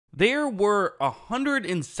There were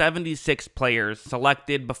 176 players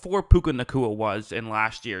selected before Puka Nacua was in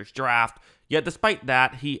last year's draft, yet despite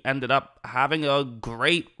that, he ended up having a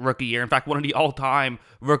great rookie year. In fact, one of the all-time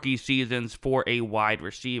rookie seasons for a wide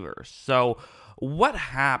receiver. So, what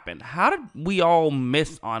happened? How did we all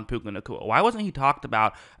miss on Puka Nacua? Why wasn't he talked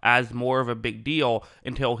about as more of a big deal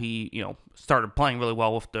until he, started playing really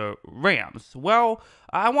well with the Rams? Well,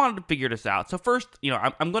 I wanted to figure this out. So first,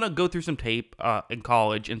 I'm going to go through some tape in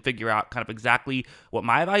college and figure out kind of exactly what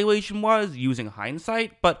my evaluation was using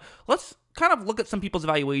hindsight. But let's kind of look at some people's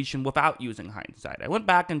evaluation without using hindsight. I went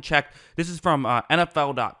back and checked. This is from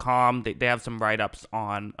NFL.com. They have some write-ups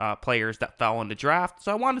on players that fell in the draft.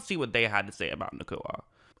 So I wanted to see what they had to say about Nacua.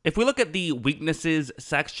 If we look at the weaknesses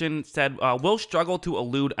section, it said, will struggle to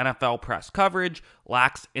elude NFL press coverage,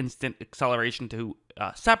 lacks instant acceleration to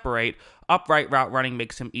separate, upright route running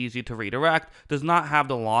makes him easy to redirect, does not have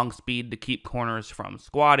the long speed to keep corners from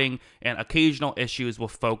squatting, and occasional issues with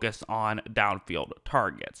focus on downfield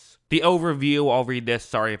targets. The overview, I'll read this,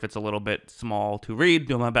 sorry if it's a little bit small to read,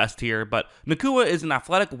 doing my best here, but Nacua is an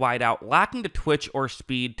athletic wideout lacking the twitch or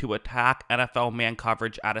speed to attack NFL man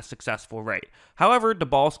coverage at a successful rate. However, the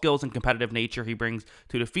ball skills and competitive nature he brings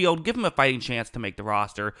to the field give him a fighting chance to make the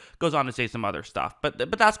roster. Goes on to say some other stuff,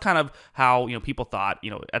 but that's kind of how people thought.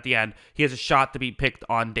 At the end, he has a shot to be picked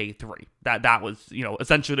on day 3. That was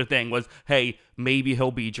essentially the thing was, hey, maybe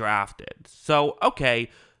he'll be drafted. So okay,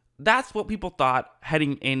 that's what people thought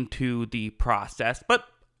heading into the process. But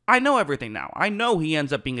I know everything now. I know he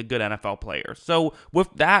ends up being a good NFL player. So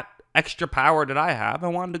with that extra power that I have, I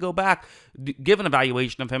wanted to go back, give an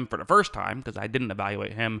evaluation of him for the first time, because I didn't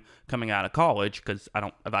evaluate him coming out of college, because I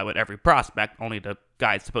don't evaluate every prospect, only the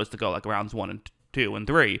guys supposed to go like rounds 1 and 2 and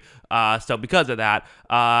 3. So because of that,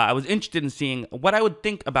 I was interested in seeing what I would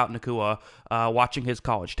think about Nacua watching his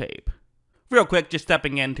college tape. Real quick, just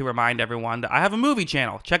stepping in to remind everyone that I have a movie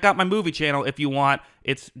channel. Check out my movie channel if you want.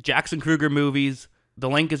 It's Jackson Kruger Movies. The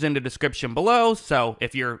link is in the description below, so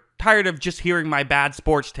if you're tired of just hearing my bad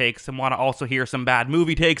sports takes and want to also hear some bad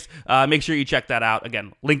movie takes, make sure you check that out.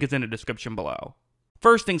 Again, link is in the description below.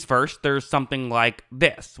 First things first, there's something like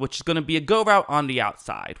this, which is going to be a go route on the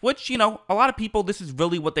outside, which, a lot of people, this is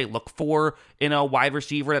really what they look for in a wide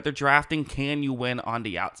receiver that they're drafting. Can you win on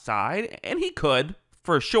the outside? And he could,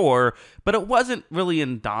 for sure, but it wasn't really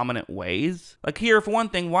in dominant ways. Like here, for one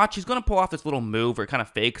thing, watch, he's going to pull off this little move where it kind of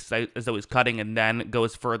fakes as though he's cutting and then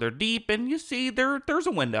goes further deep, and you see there's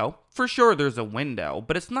a window. For sure there's a window,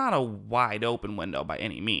 but it's not a wide open window by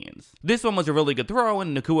any means. This one was a really good throw,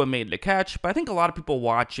 and Nacua made the catch, but I think a lot of people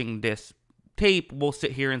watching this tape will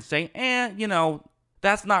sit here and say,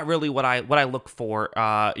 that's not really what I look for,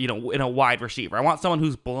 in a wide receiver. I want someone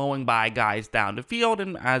who's blowing by guys down the field,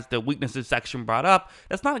 and as the weaknesses section brought up,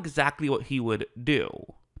 that's not exactly what he would do.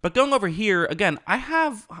 But going over here, again, I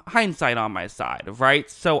have hindsight on my side, right?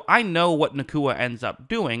 So I know what Nacua ends up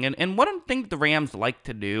doing, and what I think the Rams like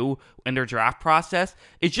to do in their draft process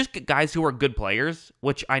is just get guys who are good players,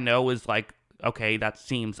 which I know is like, okay, that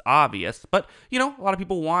seems obvious, but, a lot of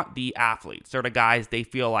people want the athletes. They're the guys they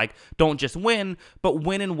feel like don't just win, but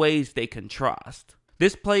win in ways they can trust.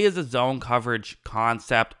 This play is a zone coverage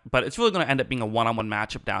concept, but it's really going to end up being a one-on-one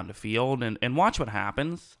matchup down the field, and watch what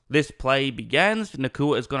happens. This play begins,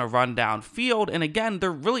 Nacua is going to run downfield, and again,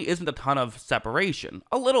 there really isn't a ton of separation.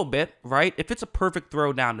 A little bit, right? If it's a perfect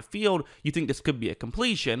throw down the field, you think this could be a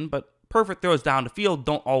completion, but perfect throws down the field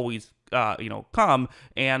don't always come,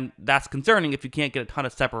 and that's concerning if you can't get a ton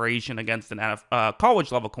of separation against an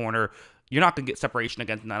college level corner. You're not going to get separation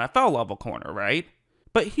against an NFL level corner, right?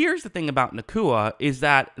 But here's the thing about Nacua is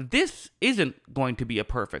that this isn't going to be a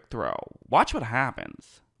perfect throw. Watch what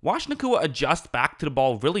happens. Watch Nacua adjust back to the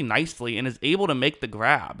ball really nicely and is able to make the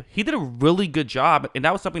grab. He did a really good job, and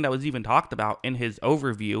that was something that was even talked about in his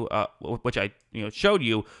overview, which I showed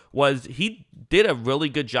you, was he did a really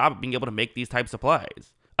good job of being able to make these types of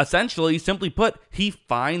plays. Essentially, simply put, he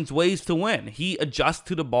finds ways to win. He adjusts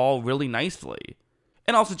to the ball really nicely.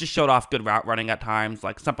 And also just showed off good route running at times,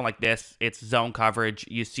 like something like this. It's zone coverage.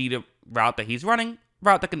 You see the route that he's running,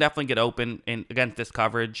 route that can definitely get open against this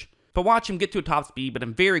coverage. But watch him get to a top speed, but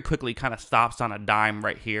then very quickly kind of stops on a dime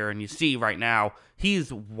right here. And you see right now,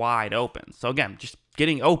 he's wide open. So again, just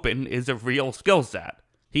getting open is a real skill set.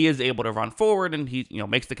 he is able to run forward and he,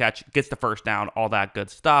 makes the catch, gets the first down, all that good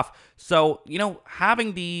stuff. So,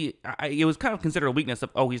 having it was kind of considered a weakness of,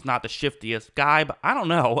 he's not the shiftiest guy, but I don't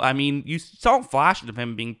know. I mean, you saw flashes of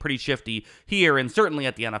him being pretty shifty here, and certainly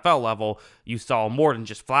at the NFL level, you saw more than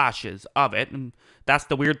just flashes of it. And that's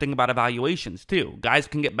the weird thing about evaluations too. Guys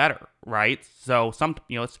can get better, right? So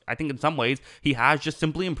I think in some ways he has just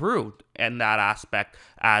simply improved in that aspect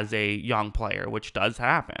as a young player, which does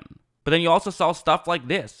happen. But then you also saw stuff like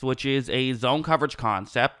this, which is a zone coverage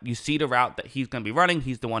concept. You see the route that he's going to be running.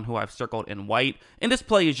 He's the one who I've circled in white. And this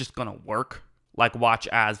play is just going to work. Like, watch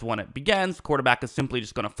as when it begins, quarterback is simply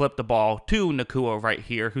just going to flip the ball to Nacua right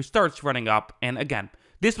here, who starts running up. And again,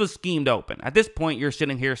 this was schemed open. At this point, you're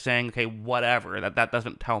sitting here saying, okay, whatever, that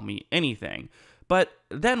doesn't tell me anything. But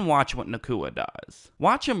then watch what Nacua does.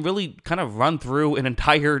 Watch him really kind of run through an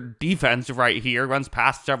entire defense right here, runs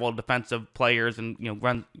past several defensive players and,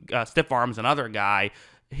 runs stiff arms another guy.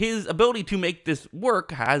 His ability to make this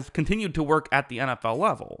work has continued to work at the NFL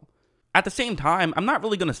level. At the same time, I'm not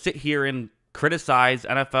really going to sit here and criticize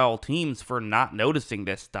NFL teams for not noticing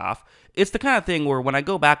this stuff. It's the kind of thing where when I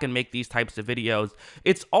go back and make these types of videos,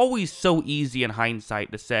 it's always so easy in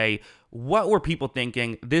hindsight to say, what were people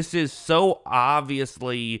thinking? This is so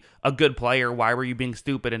obviously a good player. Why were you being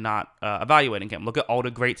stupid and not evaluating him? Look at all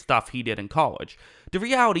the great stuff he did in college. The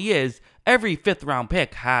reality is, every fifth-round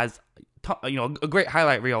pick has a great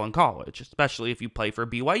highlight reel in college, especially if you play for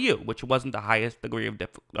BYU, which wasn't the highest degree of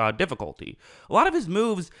difficulty. A lot of his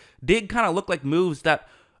moves did kind of look like moves that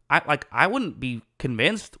I wouldn't be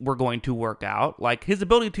convinced were going to work out. Like, his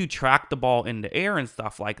ability to track the ball in the air and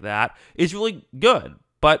stuff like that is really good.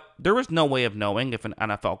 But there was no way of knowing if an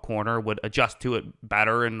NFL corner would adjust to it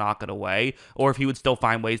better and knock it away, or if he would still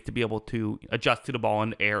find ways to be able to adjust to the ball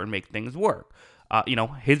in the air and make things work.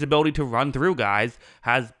 His ability to run through guys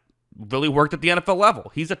has really worked at the NFL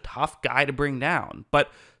level. He's a tough guy to bring down.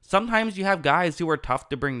 But sometimes you have guys who are tough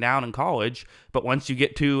to bring down in college, but once you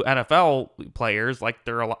get to NFL players, like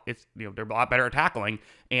they're a lot better at tackling,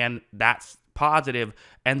 and that's positive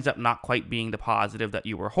ends up not quite being the positive that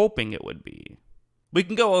you were hoping it would be. We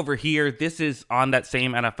can go over here. This is on that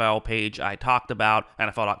same NFL page I talked about,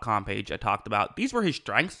 NFL.com page I talked about. These were his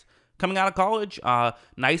strengths coming out of college.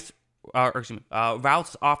 Routes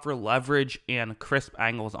offer leverage and crisp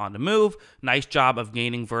angles on the move. Nice job of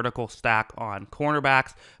gaining vertical stack on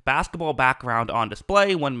cornerbacks. Basketball background on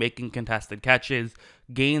display when making contested catches.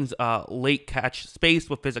 Gains late catch space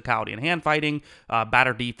with physicality and hand fighting.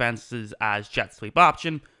 Batter defenses as jet sweep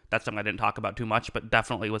option. That's something I didn't talk about too much, but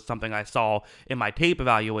definitely was something I saw in my tape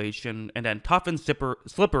evaluation. And then tough and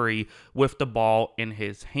slippery with the ball in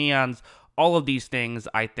his hands. All of these things,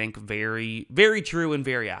 I think, very, very true and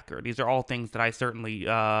very accurate. These are all things that I certainly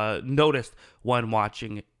noticed when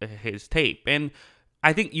watching his tape. And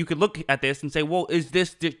I think you could look at this and say, well, is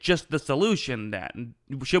this just the solution then?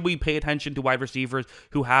 Should we pay attention to wide receivers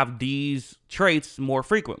who have these traits more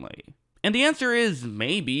frequently? And the answer is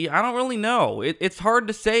maybe. I don't really know. It's hard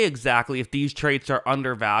to say exactly if these traits are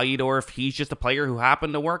undervalued or if he's just a player who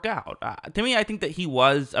happened to work out. To me, I think that there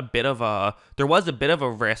was a bit of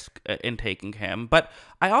a risk in taking him. But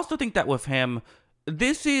I also think that with him,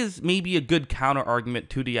 this is maybe a good counter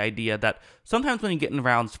argument to the idea that sometimes when you get in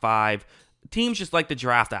rounds 5, teams just like to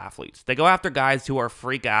draft athletes. They go after guys who are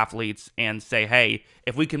freak athletes and say, hey,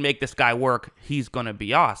 if we can make this guy work, he's going to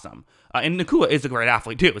be awesome. And Nacua is a great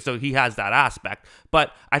athlete too, so he has that aspect.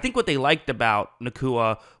 But I think what they liked about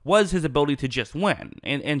Nacua was his ability to just win.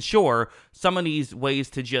 And sure, some of these ways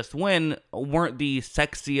to just win weren't the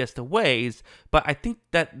sexiest ways, but I think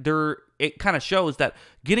that it kind of shows that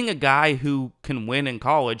getting a guy who can win in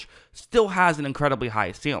college still has an incredibly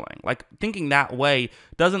high ceiling. Like, thinking that way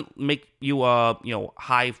doesn't make you a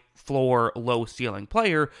high floor, low ceiling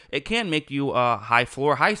player. It can make you a high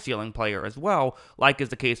floor, high ceiling player as well, like is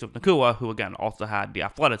the case with Nacua, who again also had the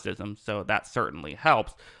athleticism, so that certainly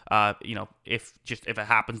helps. If it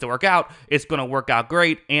happens to work out, it's going to work out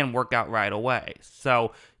great and work out right away.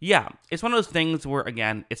 So yeah, it's one of those things where,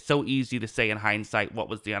 again, it's so easy to say in hindsight, what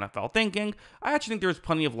was the NFL thinking? I actually think there's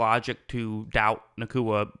plenty of logic to doubt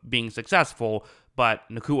Nacua being successful, but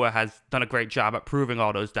Nacua has done a great job at proving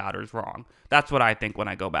all those doubters wrong. That's what I think when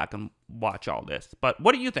I go back and watch all this. But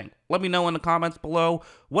what do you think? Let me know in the comments below.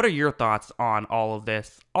 What are your thoughts on all of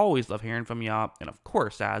this? Always love hearing from you. And of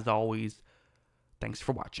course, as always, thanks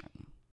for watching.